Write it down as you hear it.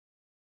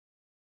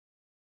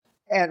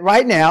And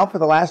right now, for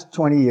the last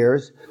 20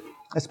 years,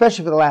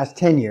 especially for the last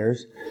 10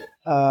 years,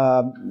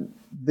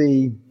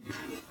 the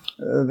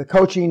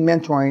coaching,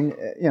 mentoring,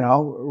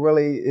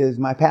 really is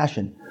my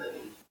passion.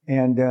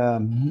 And I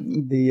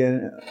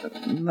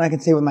can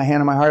say with my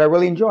hand on my heart, I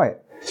really enjoy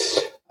it.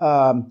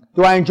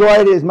 Do I enjoy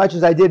it as much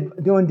as I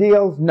did doing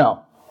deals?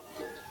 No.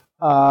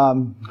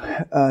 Do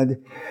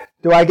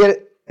I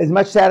get as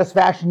much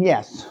satisfaction?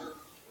 Yes.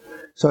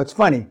 So it's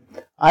funny.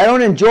 I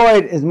don't enjoy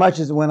it as much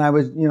as when I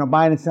was,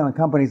 buying and selling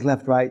companies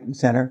left, right, and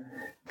center,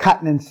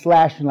 cutting and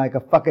slashing like a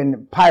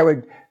fucking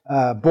pirate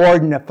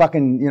board and a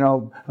fucking,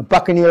 a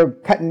buccaneer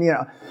cutting,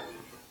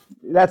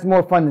 That's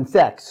more fun than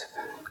sex.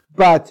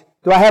 But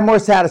do I have more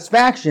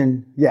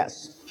satisfaction?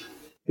 Yes.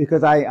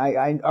 Because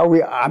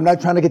I'm not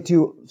trying to get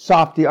too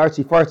softy,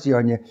 artsy-fartsy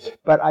on you,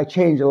 but I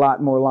changed a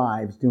lot more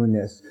lives doing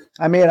this.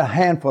 I made a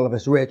handful of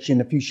us rich and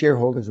a few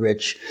shareholders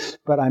rich,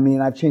 but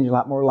I've changed a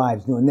lot more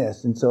lives doing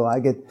this. And so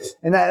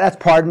that's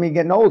part of me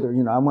getting older.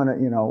 I want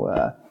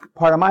to,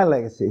 part of my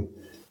legacy.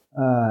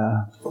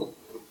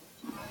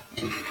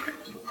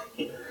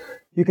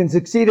 You can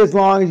succeed as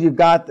long as you've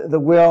got the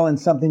will and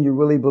something you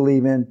really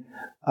believe in,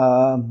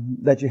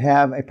 that you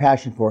have a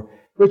passion for.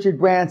 Richard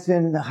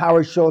Branson,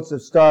 Howard Schultz of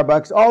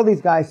Starbucks, all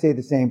these guys say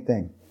the same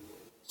thing.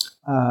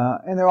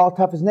 And they're all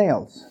tough as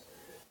nails.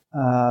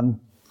 But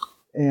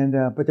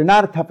they're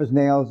not as tough as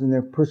nails in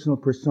their personal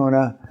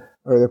persona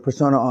or their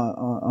persona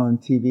on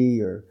TV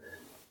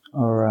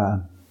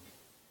or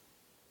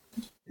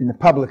in the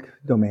public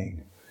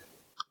domain.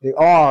 They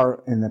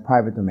are in the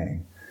private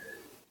domain.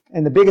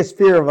 And the biggest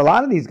fear of a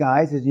lot of these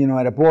guys is,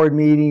 at a board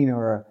meeting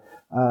or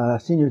a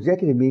senior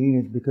executive meeting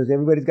is because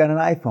everybody's got an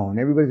iPhone.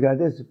 Everybody's got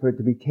this for it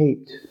to be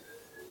taped.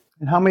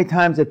 And how many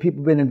times have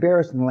people been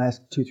embarrassed in the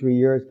last 2-3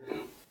 years?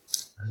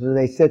 So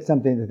they said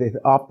something that they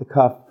off the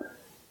cuff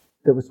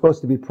that was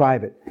supposed to be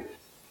private.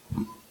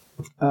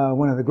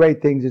 One of the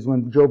great things is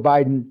when Joe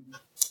Biden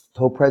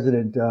told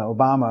President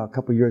Obama a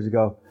couple years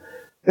ago,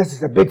 "This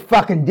is a big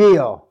fucking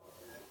deal."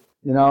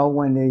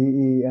 When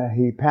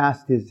he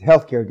passed his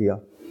health care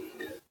deal.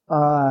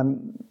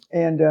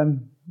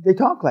 They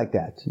talk like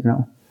that,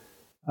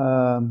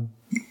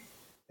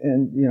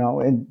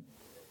 and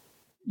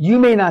you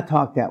may not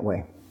talk that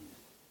way,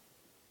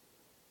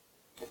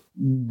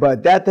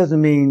 but that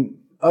doesn't mean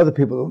other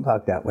people don't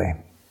talk that way.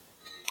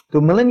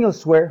 Do millennials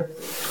swear?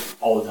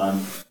 All the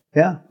time.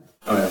 Yeah?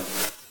 Oh, yeah.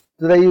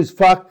 Do they use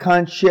fuck,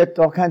 cunt, shit,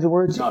 all kinds of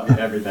words? Not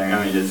everything.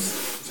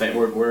 Just saying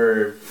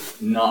we're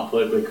not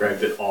politically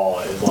correct at all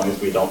as long as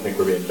we don't think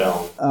we're being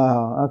filmed.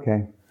 Oh,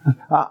 okay.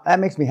 That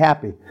makes me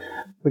happy.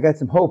 We got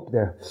some hope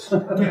there.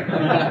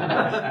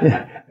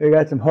 Yeah, we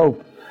got some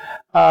hope.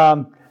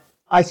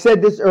 I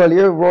said this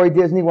earlier. Roy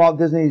Disney, Walt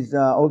Disney's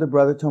older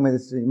brother, told me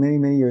this many,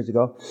 many years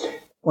ago.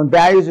 When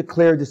values are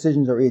clear,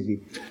 decisions are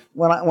easy.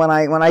 When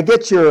I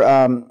get your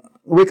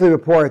weekly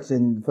reports,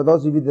 and for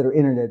those of you that are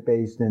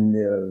internet-based and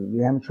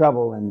you're having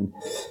trouble and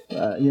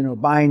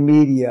buying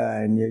media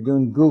and you're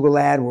doing Google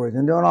AdWords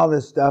and doing all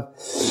this stuff,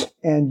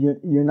 and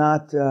you're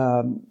not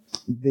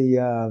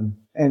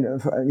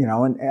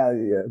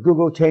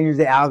Google changes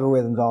the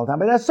algorithms all the time,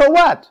 but that's so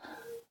what?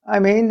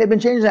 They've been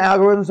changing the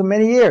algorithms for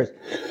many years.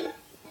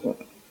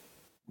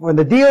 When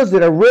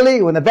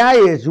the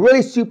value is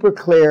really super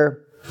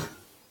clear,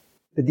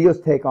 the deals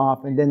take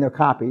off and then they're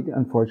copied,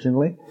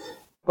 unfortunately.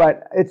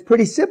 But it's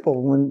pretty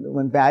simple.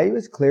 When value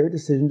is clear,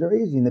 decisions are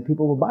easy and the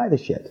people will buy the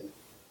shit.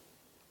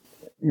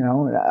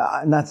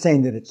 I'm not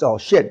saying that it's all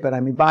shit, but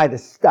buy the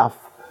stuff.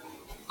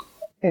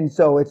 And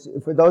so it's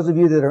for those of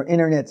you that are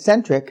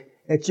internet-centric,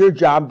 it's your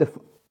job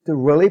to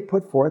really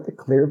put forth a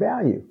clear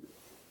value.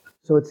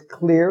 So it's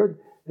clear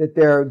that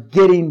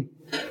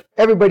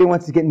everybody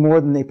wants to get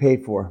more than they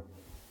paid for.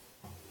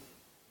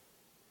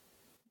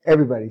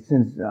 Everybody,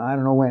 since I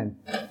don't know when.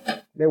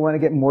 They want to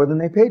get more than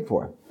they paid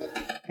for.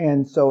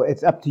 And so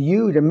it's up to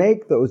you to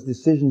make those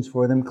decisions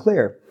for them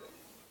clear.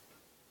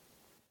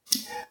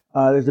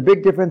 There's a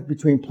big difference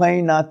between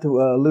playing not to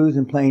lose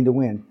and playing to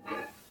win.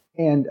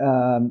 And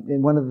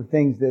one of the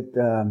things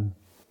that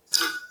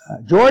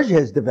George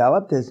has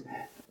developed is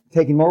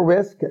taking more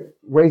risk,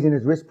 raising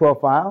his risk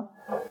profile,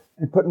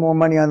 and putting more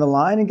money on the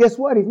line. And guess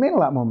what? He's made a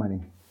lot more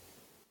money.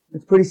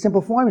 It's a pretty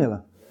simple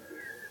formula.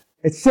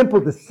 It's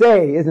simple to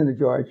say, isn't it,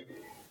 George?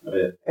 Oh,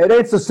 yeah. It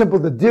ain't so simple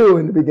to do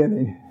in the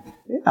beginning.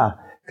 Yeah,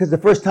 because the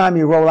first time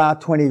you roll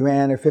out 20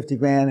 grand or 50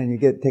 grand and you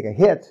take a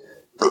hit,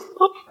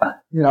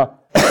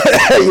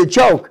 you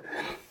choke.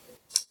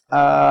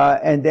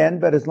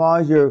 But as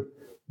long as you're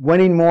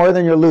winning more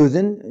than you're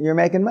losing, you're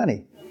making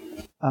money.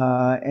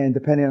 And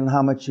depending on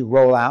how much you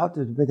roll out,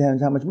 it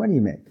depends on how much money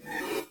you make.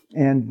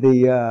 And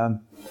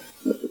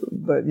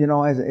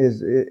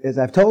as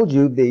I've told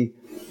you, the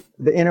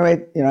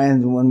internet,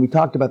 and when we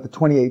talked about the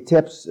 28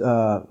 tips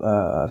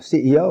of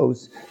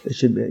CEOs that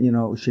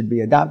should be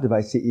adopted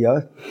by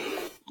CEOs,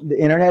 the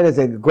internet is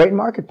a great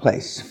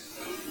marketplace.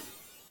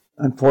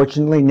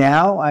 Unfortunately,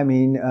 now,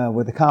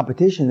 with the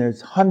competition,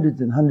 there's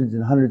hundreds and hundreds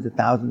and hundreds of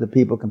thousands of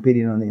people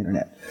competing on the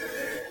internet.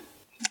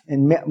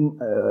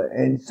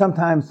 And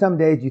sometimes, some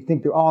days, you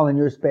think they're all in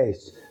your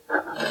space.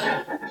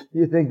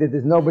 You think that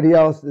there's nobody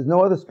else, there's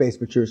no other space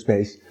but your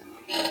space.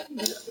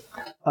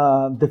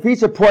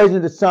 Defeats are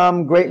poison to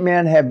some. Great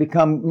men have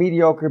become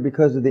mediocre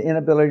because of the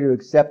inability to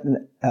accept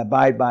and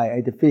abide by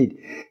a defeat.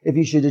 If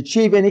you should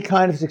achieve any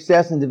kind of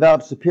success and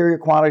develop superior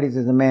qualities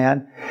as a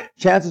man,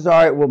 chances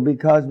are it will be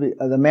because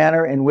of the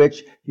manner in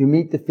which you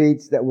meet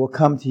defeats that will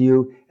come to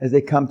you as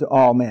they come to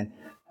all men.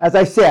 As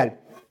I said,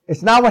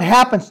 it's not what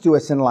happens to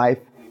us in life,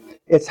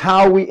 it's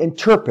how we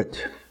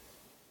interpret.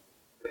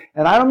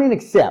 And I don't mean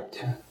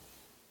accept.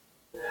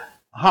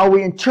 How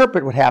we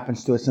interpret what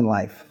happens to us in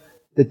life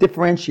that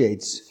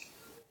differentiates.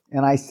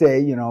 And I say,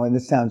 and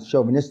this sounds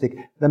chauvinistic,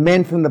 the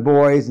men from the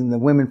boys and the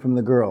women from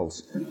the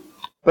girls.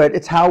 But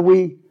it's how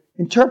we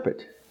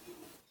interpret.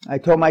 I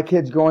told my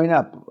kids growing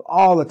up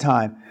all the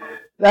time,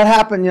 that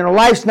happened,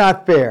 life's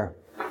not fair.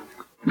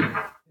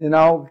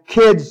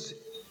 Kids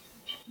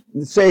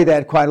say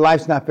that quite,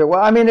 life's not fair.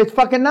 Well, it's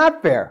fucking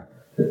not fair.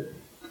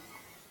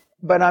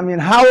 But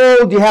how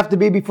old do you have to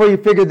be before you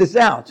figure this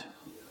out?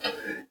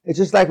 It's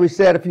just like we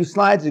said a few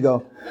slides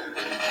ago.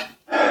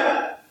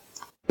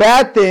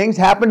 Bad things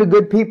happen to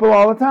good people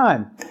all the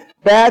time.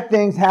 Bad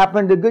things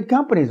happen to good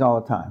companies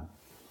all the time.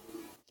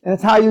 And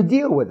it's how you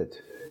deal with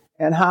it.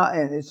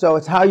 And so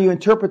it's how you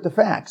interpret the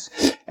facts.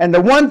 And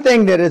the one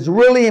thing that is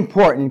really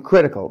important and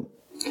critical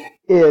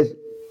is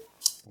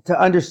to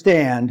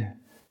understand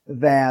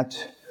that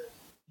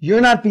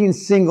you're not being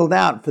singled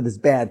out for this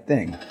bad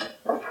thing.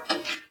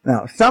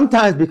 Now,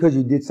 sometimes because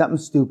you did something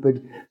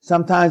stupid,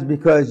 sometimes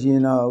because, you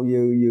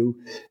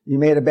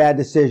made a bad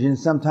decision,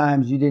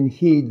 sometimes you didn't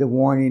heed the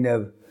warning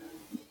of,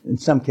 in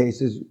some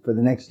cases, for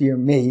the next year,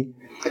 me,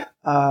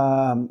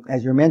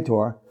 as your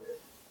mentor.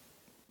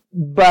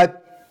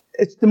 But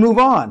it's to move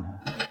on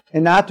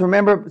and not to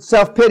remember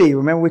self-pity.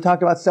 Remember we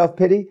talked about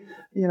self-pity?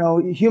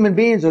 Human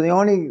beings are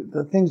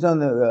the things on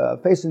the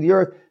face of the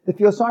earth that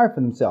feel sorry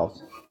for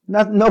themselves.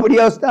 Nobody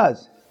else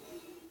does.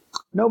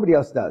 Nobody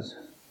else does.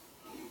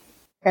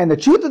 And the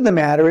truth of the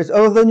matter is,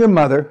 other than your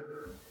mother,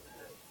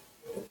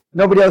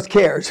 nobody else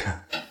cares.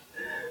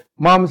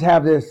 Moms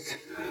have this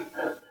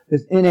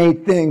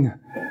innate thing.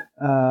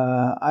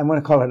 I want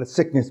to call it a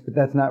sickness, but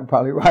that's not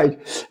probably right,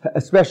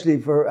 especially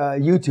for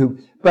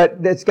YouTube. But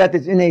it's got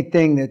this innate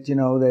thing that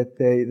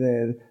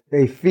that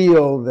they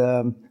feel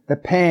the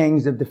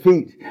pangs of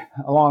defeat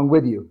along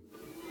with you,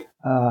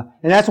 and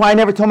that's why I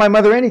never told my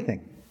mother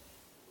anything.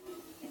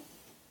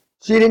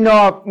 She didn't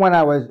know when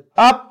I was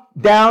up,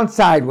 down,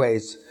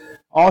 sideways.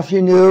 All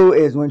she knew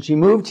is when she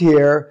moved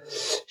here,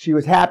 she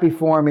was happy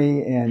for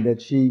me, and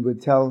that she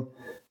would tell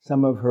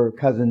some of her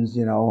cousins,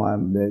 Dan,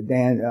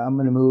 I'm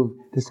going to move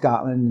to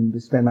Scotland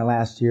and spend my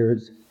last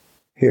years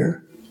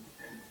here.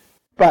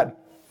 But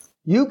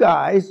you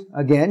guys,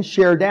 again,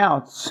 share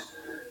doubts.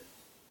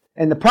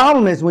 And the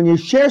problem is when you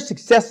share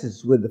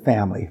successes with the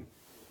family,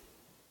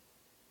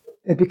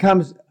 it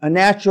becomes a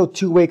natural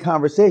two-way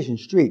conversation,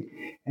 street.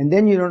 And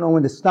then you don't know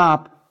when to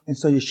stop, and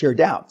so you share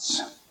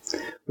doubts.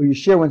 Or you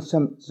share when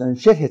some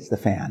shit hits the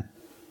fan.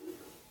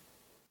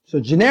 So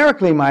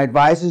generically, my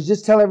advice is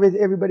just tell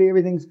everybody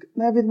everything's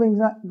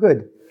not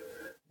good,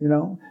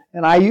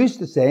 And I used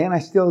to say, and I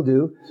still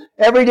do,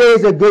 every day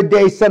is a good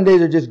day. Some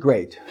days are just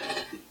great.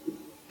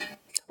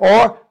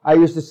 Or I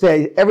used to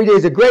say, every day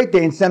is a great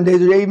day, and some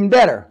days are even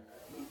better.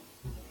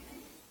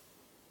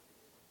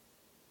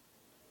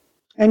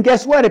 And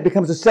guess what? It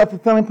becomes a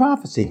self-fulfilling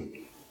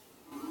prophecy.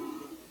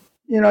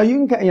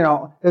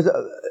 There's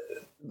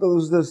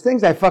those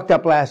things I fucked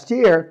up last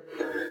year.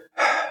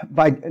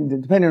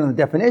 Depending on the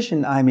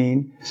definition,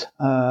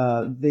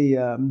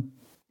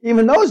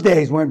 even those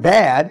days weren't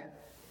bad.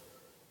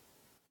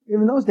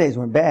 Even those days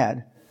weren't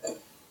bad.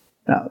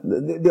 Now,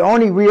 the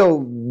only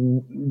real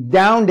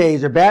down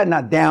days are bad,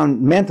 not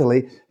down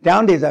mentally.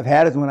 Down days I've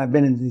had is when I've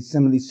been in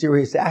some of these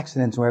serious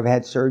accidents where I've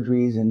had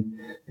surgeries and,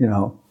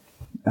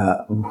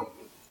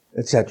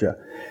 etc.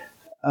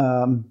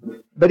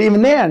 But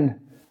even then,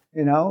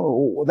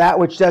 that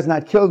which does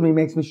not kill me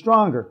makes me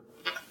stronger.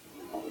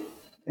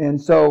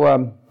 And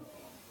so,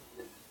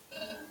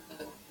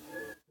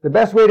 the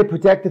best way to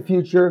predict the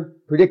future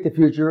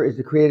is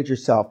to create it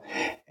yourself.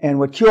 And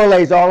what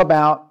QLA is all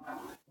about,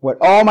 what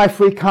all my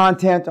free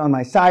content on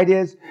my site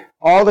is,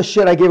 all the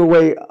shit I give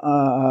away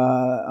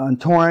on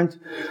torrent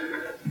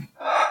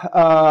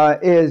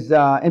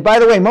and by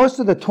the way, most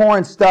of the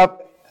torrent stuff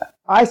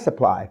I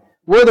supply.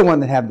 We're the one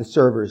that have the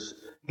servers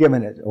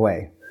giving it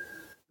away.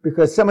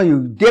 Because some of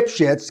you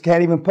dipshits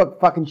can't even put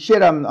fucking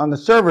shit on the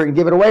server and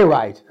give it away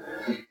right.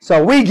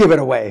 So we give it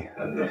away.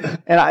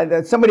 And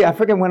I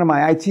forget one of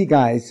my IT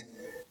guys,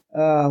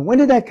 when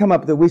did that come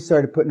up that we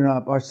started putting it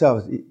up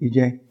ourselves,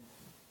 EJ?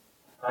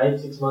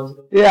 6 months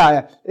ago.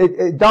 Yeah,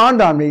 it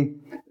dawned on me,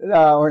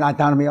 or not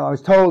dawned on me, I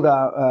was told,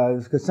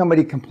 because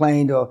somebody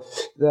complained,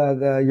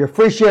 your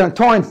free share on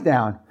torrent's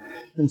down.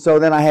 And so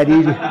then I had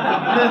EJ.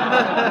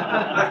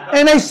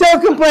 And they still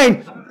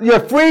complain, your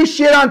free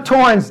shit on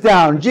torrent's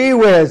down. Gee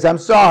whiz, I'm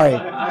sorry.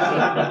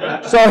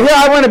 So here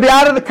I want to be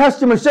out of the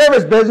customer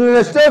service business, and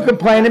they're still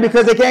complaining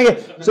because they can't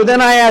get. So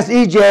then I asked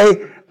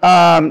EJ,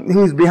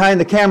 who's behind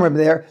the camera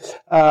there,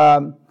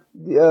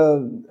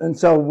 and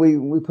so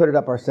we put it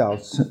up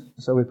ourselves.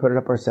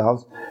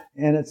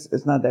 And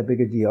it's not that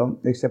big a deal,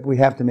 except we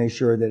have to make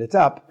sure that it's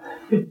up.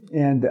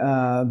 And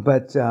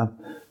but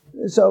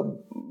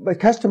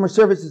customer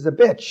service is a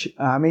bitch.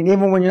 I mean,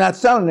 even when you're not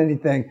selling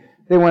anything,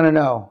 they want to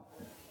know.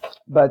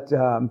 But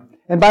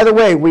and by the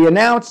way, we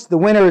announced the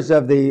winners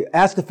of the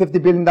Ask the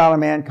 $50 Billion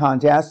Man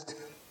contest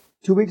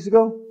 2 weeks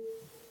ago,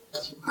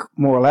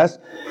 more or less.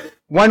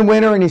 One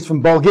winner, and he's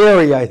from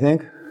Bulgaria, I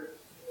think. Is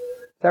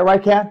that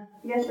right, Kat?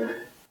 Yes, sir.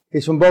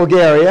 He's from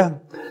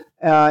Bulgaria,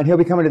 and he'll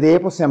be coming to the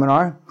April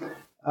seminar.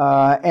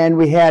 And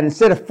we had,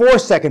 instead of 4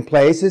 second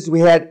places,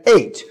 we had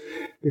 8,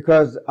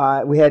 because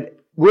we had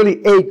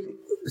really 8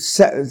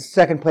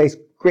 second place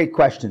great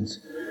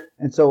questions.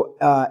 And so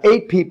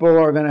 8 people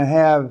are going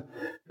to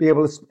be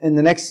able to, in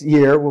the next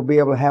year, will be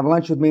able to have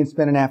lunch with me and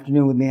spend an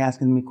afternoon with me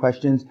asking me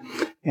questions.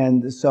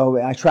 And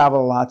so I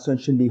travel a lot, so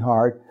it shouldn't be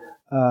hard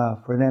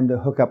for them to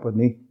hook up with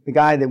me. The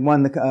guy that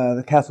won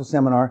the Castle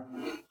seminar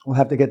will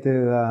have to get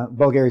to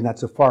Bulgaria's not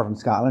so far from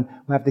Scotland.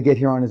 We'll have to get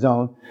here on his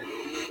own.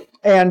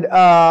 And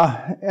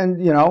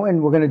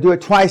we're going to do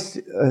it twice.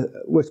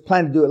 We're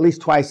planning to do it at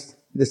least twice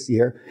this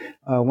year,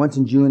 once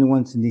in June and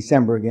once in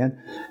December again.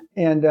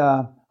 And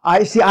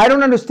I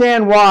don't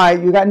understand why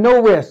you got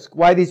no risk.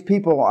 Why these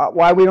people?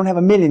 Why we don't have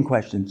a million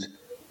questions?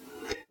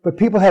 But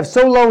people have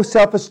so low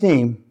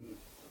self-esteem,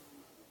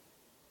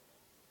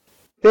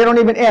 they don't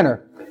even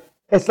enter.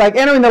 It's like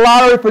entering the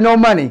lottery for no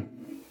money.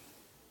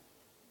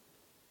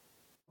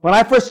 When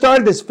I first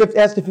started this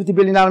Ask the $50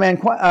 Billion Man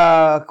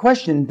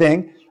question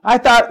thing, I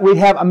thought we'd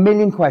have a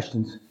million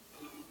questions.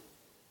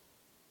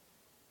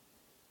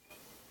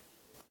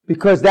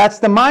 Because that's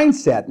the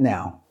mindset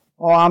now.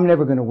 Oh, I'm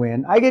never going to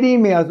win. I get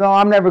emails, oh,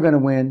 I'm never going to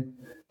win.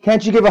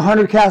 Can't you give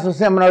 100 Castle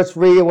seminars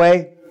free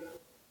away?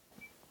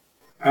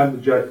 And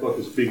the jackpot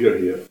is bigger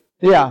here.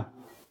 Yeah.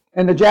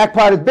 And the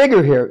jackpot is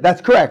bigger here.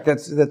 That's correct.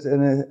 That's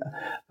a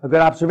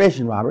good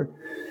observation, Robert.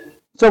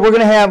 So we're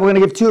going to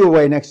give 2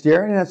 away next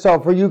year. And so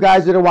for you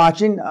guys that are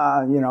watching,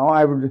 I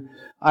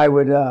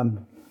would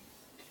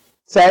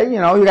say, you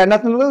got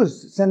nothing to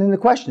lose. Send in the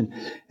question.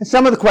 And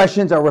some of the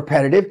questions are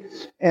repetitive.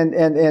 And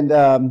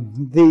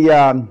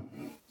the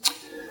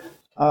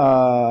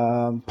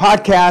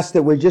podcast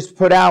that we just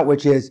put out,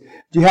 which is,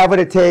 do you have what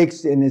it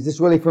takes? And is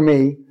this really for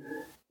me?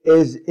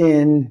 Is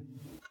in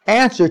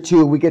answer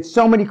to, we get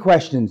so many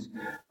questions.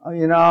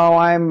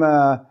 I'm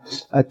a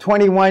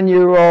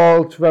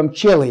 21-year-old from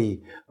Chile,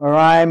 or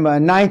I'm a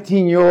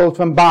 19-year-old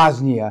from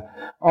Bosnia,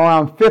 or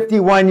I'm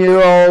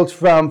 51-year-old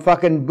from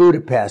fucking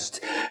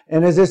Budapest.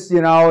 And is this, is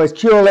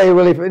QLA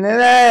really for...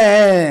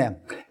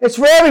 It's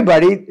for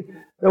everybody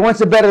that wants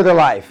to better their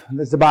life.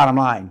 That's the bottom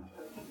line.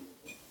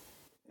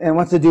 And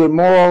wants to do it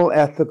moral,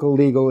 ethical,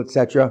 legal,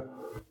 etc.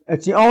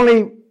 It's the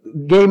only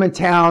game in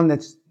town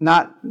that's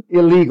not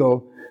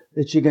illegal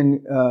that you can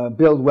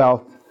build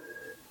wealth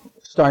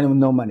starting with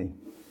no money.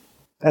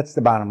 That's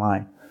the bottom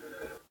line,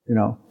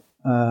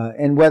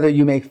 and whether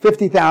you make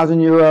 50,000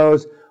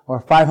 euros or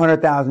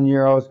 500,000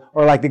 euros,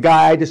 or like the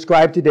guy I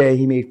described today,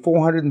 he made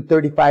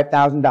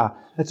 $435,000.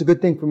 That's a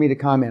good thing for me to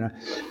comment on.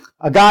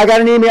 A guy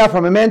got an email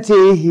from a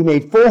mentee. He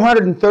made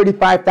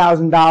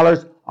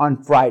 $435,000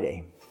 on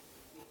Friday.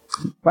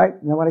 Right?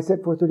 Isn't that what I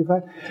said?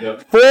 435?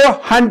 Yep.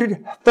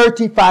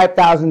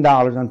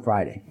 $435,000 on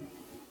Friday.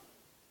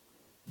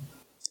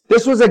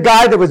 This was a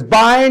guy that was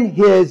buying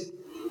his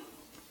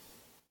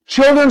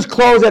children's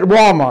clothes at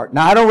Walmart.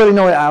 Now, I don't really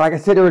know, like I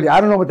said earlier, I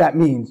don't know what that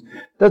means.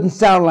 Doesn't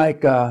sound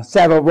like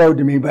Savile Road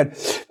to me, but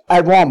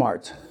at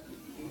Walmart.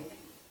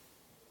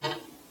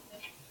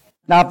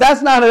 Now, if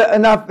that's not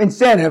enough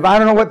incentive, I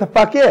don't know what the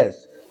fuck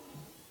is.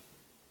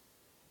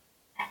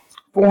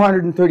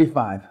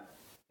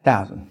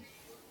 $435,000.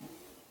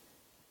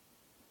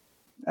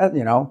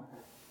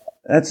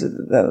 That's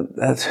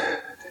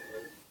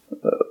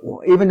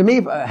even to me,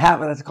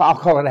 I'll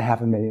call it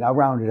 $500,000. I'll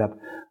round it up.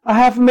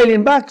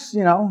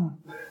 $500,000,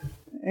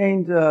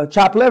 ain't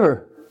chopped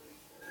liver.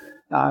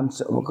 Of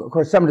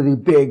course, some of the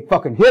big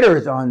fucking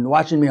hitters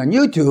watching me on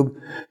YouTube,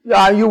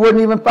 you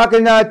wouldn't even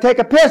fucking take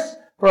a piss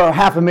for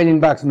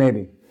 $500,000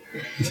 maybe.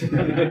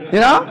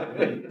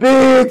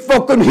 Big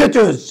fucking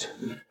hitters.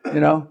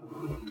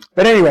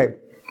 But anyway.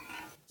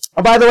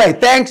 Oh, by the way,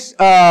 thanks,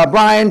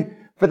 Brian,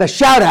 for the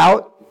shout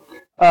out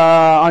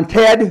on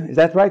TED. Is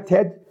that right,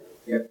 TED?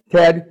 Yep.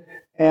 TED.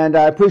 And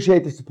I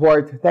appreciate the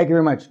support. Thank you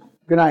very much.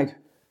 Good night.